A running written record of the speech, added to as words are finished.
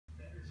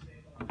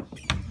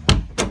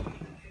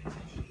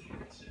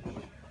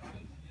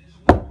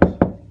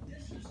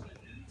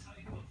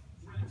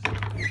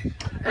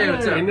Hey,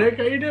 what's up? Hey, Nick,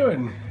 how you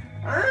doing?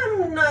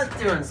 I'm not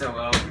doing so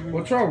well.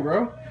 What's wrong,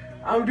 bro?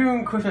 I'm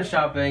doing Christmas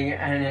shopping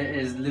and it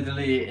is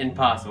literally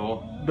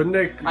impossible. But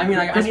Nick, I mean,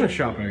 like, Christmas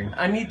shopping.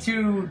 I need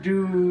to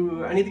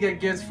get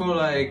gifts for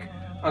like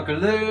Uncle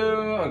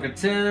Lou, Uncle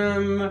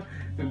Tim,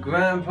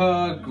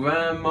 Grandpa,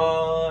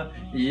 Grandma,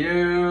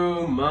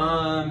 you,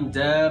 Mom,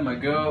 Dad, my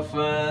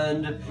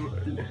girlfriend.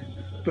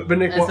 But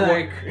Nick, It's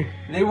like,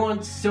 they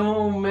want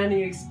so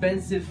many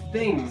expensive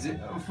things.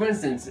 For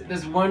instance,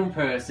 this one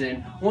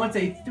person wants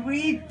a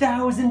 $3,000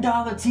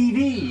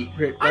 TV.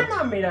 Okay, I'm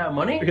not made out of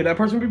money. Okay, that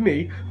person would be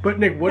me. But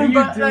Nick, what are you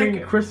doing,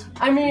 like, Chris?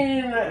 I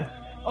mean,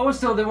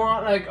 also they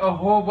want like a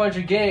whole bunch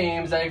of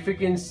games, like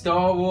freaking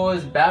Star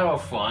Wars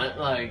Battlefront,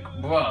 like,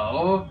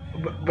 bro.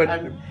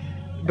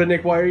 But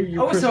Nick, why are you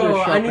Christmas Also,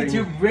 shopping? I need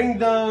to bring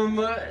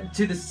them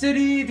to the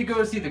city to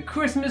go see the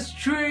Christmas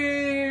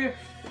tree.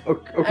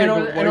 Okay,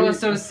 and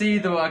also see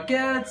the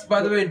Rockettes.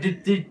 By the way,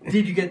 did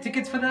you get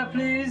tickets for that,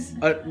 please?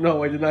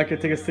 No, I did not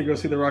get tickets to go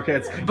see the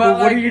Rockettes. But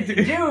what like, are you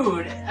doing?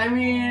 Dude, I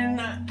mean,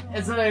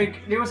 it's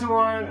like they also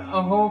want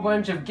a whole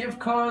bunch of gift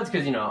cards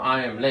because, you know,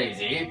 I am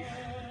lazy.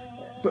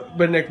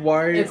 But Nick,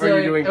 why are you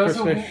doing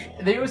Christmas?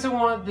 They also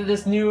want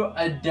this new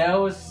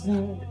Adele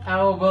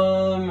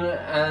album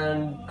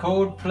and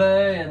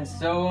Coldplay and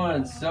so on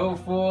and so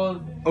forth.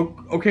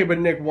 Okay, but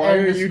Nick, why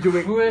are you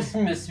doing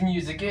Christmas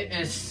music? It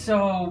is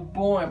so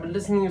boring. I've been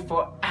listening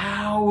for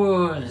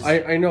hours.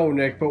 I know,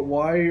 Nick, but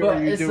why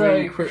are you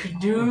doing Christmas?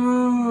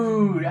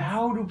 Dude,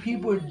 how do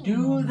people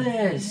do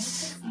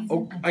this?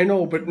 Oh, I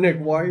know, but Nick,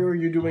 why are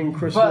you doing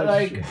Christmas? But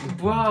like,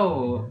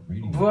 bro,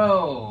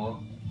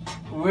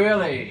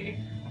 really?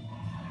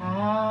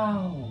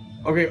 How?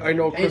 Okay, I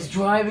know. It's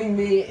driving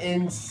me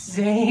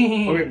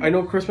insane. Okay, I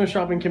know Christmas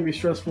shopping can be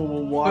stressful,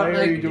 but why But,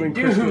 like, are you doing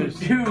Christmas?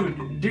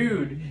 Christmas?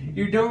 Dude,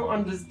 you don't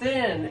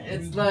understand.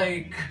 It's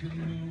like,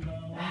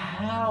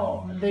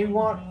 how they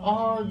want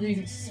all these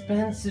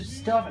expensive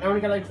stuff, and I only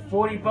got like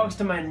 $40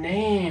 to my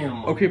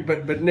name. Okay,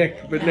 but Nick,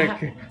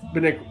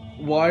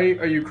 why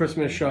are you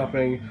Christmas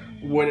shopping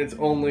when it's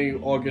only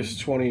August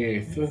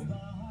 28th?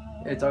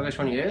 It's August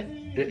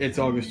 28th? It's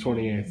August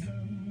 28th.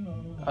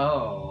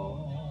 Oh.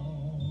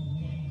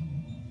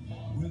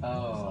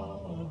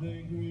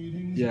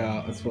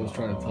 Yeah, that's what I was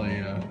trying to tell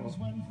you.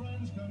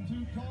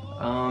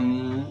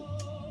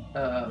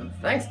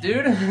 Thanks,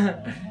 dude.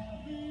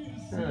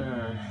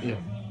 Yeah.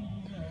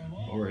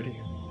 Already.